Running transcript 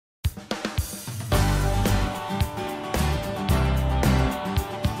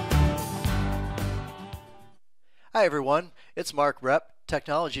Hi everyone, it's Mark Repp,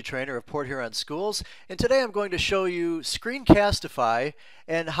 Technology Trainer of Port Huron Schools, and today I'm going to show you Screencastify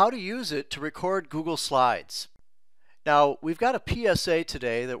and how to use it to record Google Slides. Now, we've got a PSA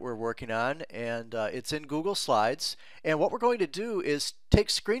today that we're working on, and it's in Google Slides, and what we're going to do is take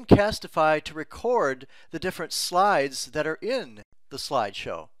Screencastify to record the different slides that are in the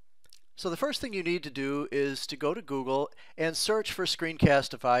slideshow. So the first thing you need to do is to go to Google and search for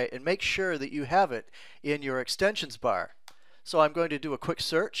Screencastify and make sure that you have it in your extensions bar. So I'm going to do a quick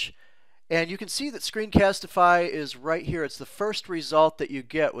search, and you can see that Screencastify is right here. It's the first result that you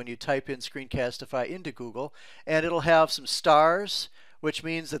get when you type in Screencastify into Google, and it'll have some stars, which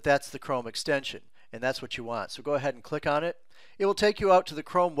means that that's the Chrome extension, and that's what you want. So go ahead and click on it. It will take you out to the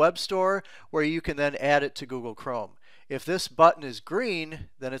Chrome Web Store where you can then add it to Google Chrome. If this button is green,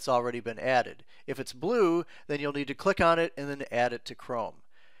 then it's already been added. If it's blue, then you'll need to click on it and then add it to Chrome.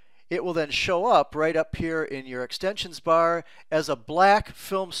 It will then show up right up here in your extensions bar as a black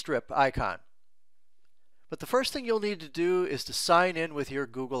film strip icon. But the first thing you'll need to do is to sign in with your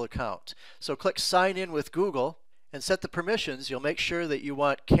Google account. So click Sign In with Google and set the permissions. You'll make sure that you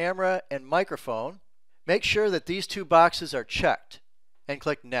want camera and microphone. Make sure that these two boxes are checked and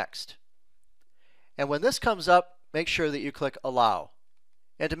click Next. And when this comes up, make sure that you click Allow.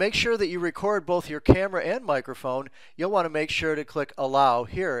 And to make sure that you record both your camera and microphone, you'll want to make sure to click Allow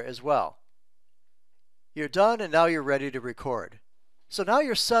here as well. You're done, and now you're ready to record. So now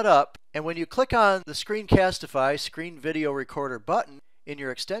you're set up, and when you click on the Screencastify Screen Video Recorder button in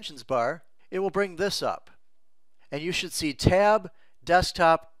your extensions bar, it will bring this up. And you should see Tab,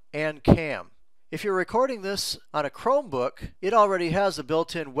 Desktop, and Cam. If you're recording this on a Chromebook, it already has a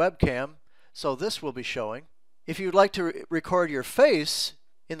built-in webcam, so this will be showing. If you'd like to record your face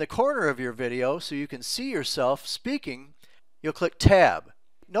in the corner of your video so you can see yourself speaking, you'll click Tab.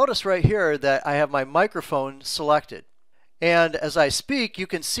 Notice right here that I have my microphone selected. And as I speak, you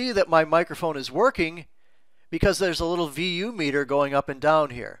can see that my microphone is working because there's a little VU meter going up and down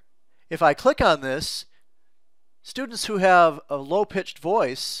here. If I click on this, students who have a low-pitched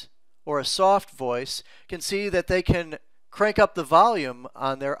voice or a soft voice can see that they can crank up the volume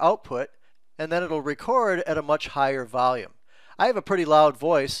on their output, and then it'll record at a much higher volume. I have a pretty loud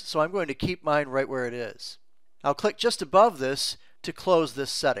voice, so I'm going to keep mine right where it is. I'll click just above this to close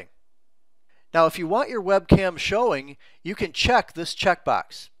this setting. Now, if you want your webcam showing, you can check this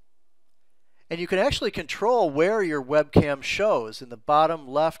checkbox. And you can actually control where your webcam shows in the bottom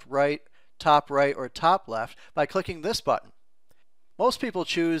left, right, or top left by clicking this button. Most people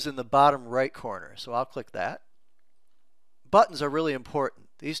choose in the bottom right corner, so I'll click that. Buttons are really important,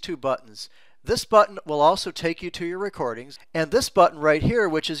 these two buttons. This button will also take you to your recordings, and this button right here,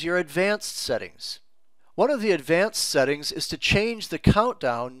 which is your advanced settings. One of the advanced settings is to change the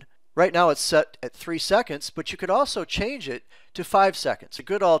countdown. Right now it's set at 3 seconds, but you could also change it to 5 seconds. A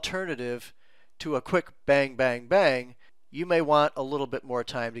good alternative to a quick bang, bang, bang. You may want a little bit more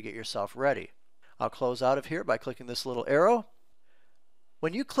time to get yourself ready. I'll close out of here by clicking this little arrow.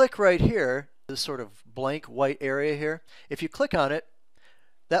 When you click right here, this sort of blank white area here, if you click on it,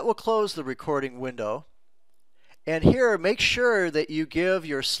 that will close the recording window. And here, make sure that you give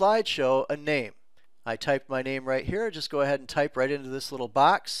your slideshow a name. I typed my name right here. Just go ahead and type right into this little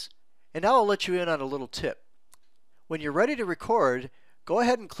box. And now I'll let you in on a little tip. When you're ready to record, go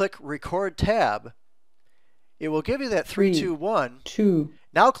ahead and click Record tab. It will give you that 3, 2, 1.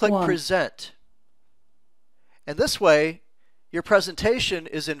 Now click Present. And this way, your presentation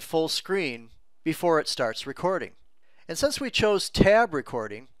is in full screen before it starts recording. And since we chose tab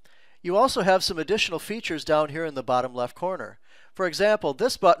recording, you also have some additional features down here in the bottom left corner. For example,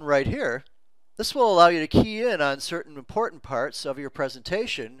 this button right here, this will allow you to key in on certain important parts of your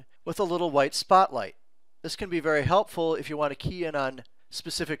presentation with a little white spotlight. This can be very helpful if you want to key in on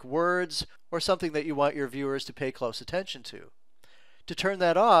specific words or something that you want your viewers to pay close attention to. To turn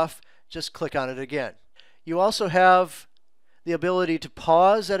that off, just click on it again. You also have the ability to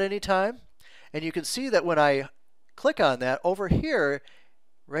pause at any time, and you can see that when I click on that, over here,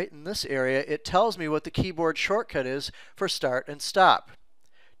 right in this area, it tells me what the keyboard shortcut is for start and stop.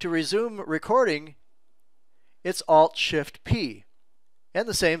 To resume recording, it's Alt-Shift-P. And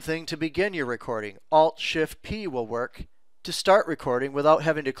the same thing to begin your recording. Alt-Shift-P will work to start recording without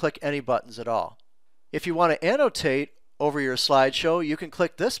having to click any buttons at all. If you want to annotate over your slideshow, you can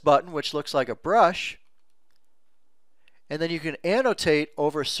click this button, which looks like a brush, and then you can annotate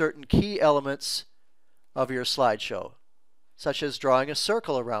over certain key elements of your slideshow, such as drawing a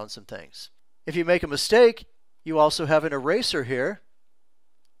circle around some things. If you make a mistake, you also have an eraser here.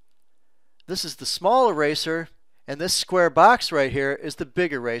 This is the small eraser, And this square box right here is the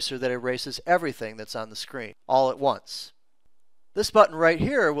big eraser that erases everything that's on the screen all at once. This button right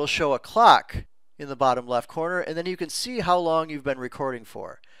here will show a clock in the bottom left corner, and then you can see how long you've been recording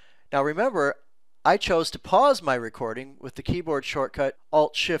for. Now remember, I chose to pause my recording with the keyboard shortcut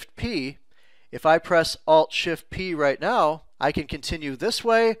Alt-Shift-P. If I press Alt-Shift-P right now, I can continue this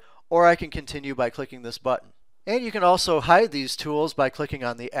way, or I can continue by clicking this button. And you can also hide these tools by clicking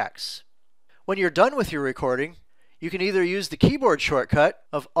on the X. When you're done with your recording, you can either use the keyboard shortcut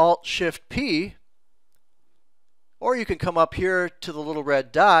of Alt-Shift-P, or you can come up here to the little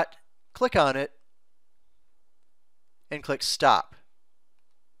red dot, click on it, and click Stop.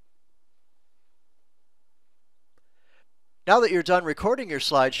 Now that you're done recording your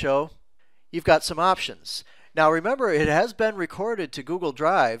slideshow, you've got some options. Now remember, it has been recorded to Google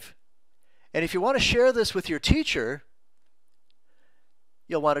Drive, and if you want to share this with your teacher,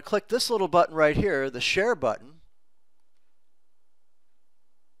 you'll want to click this little button right here, the Share button,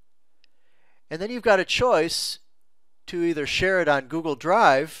 and then you've got a choice to either share it on Google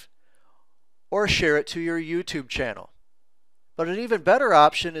Drive or share it to your YouTube channel. But an even better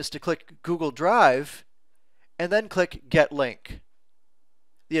option is to click Google Drive and then click Get Link.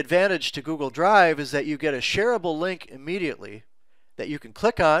 The advantage to Google Drive is that you get a shareable link immediately that you can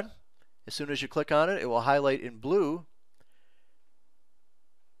click on. As soon as you click on it, it will highlight in blue.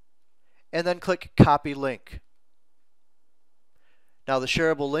 And then click Copy Link. Now the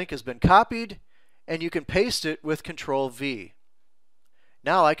shareable link has been copied, and you can paste it with Control-V.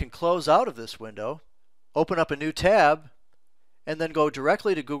 Now I can close out of this window, open up a new tab, and then go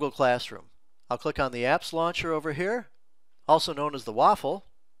directly to Google Classroom. I'll click on the Apps Launcher over here, also known as the waffle.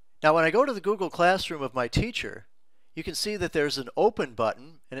 Now when I go to the Google Classroom of my teacher, you can see that there's an Open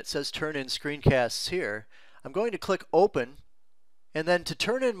button, and it says Turn in Screencasts here. I'm going to click Open, and then to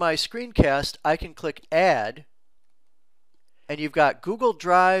turn in my screencast, I can click Add, and you've got Google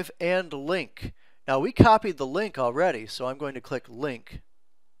Drive and Link. Now we copied the link already, so I'm going to click Link.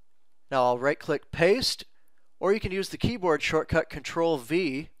 Now I'll right-click Paste, or you can use the keyboard shortcut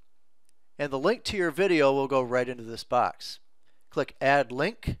Control-V, and the link to your video will go right into this box. Click Add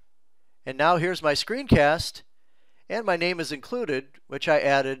Link, and now here's my screencast, and my name is included, which I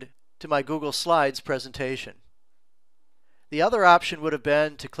added to my Google Slides presentation. The other option would have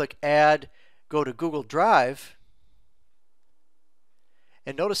been to click Add, go to Google Drive,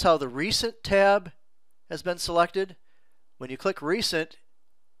 and notice how the Recent tab has been selected. When you click Recent,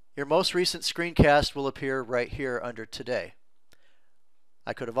 your most recent screencast will appear right here under Today.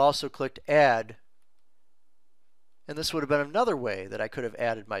 I could have also clicked Add, and this would have been another way that I could have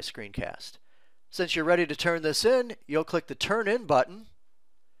added my screencast. Since you're ready to turn this in, you'll click the Turn In button,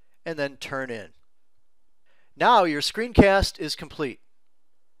 and then Turn In. Now your screencast is complete.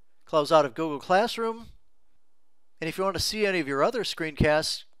 Close out of Google Classroom, and if you want to see any of your other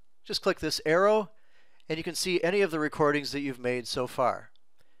screencasts, just click this arrow, and you can see any of the recordings that you've made so far.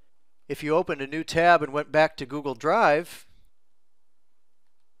 If you opened a new tab and went back to Google Drive,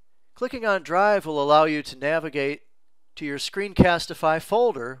 clicking on Drive will allow you to navigate to your Screencastify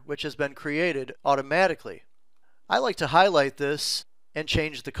folder, which has been created automatically. I like to highlight this and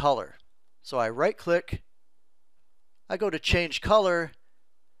change the color. So I right-click, I go to Change Color,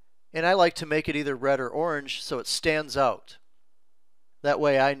 and I like to make it either red or orange so it stands out. That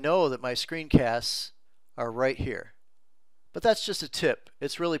way I know that my screencasts are right here. But that's just a tip.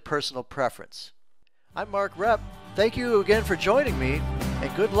 It's really personal preference. I'm Mark Repp. Thank you again for joining me,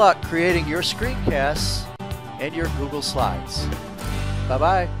 and good luck creating your screencasts and your Google Slides.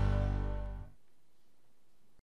 Bye-bye.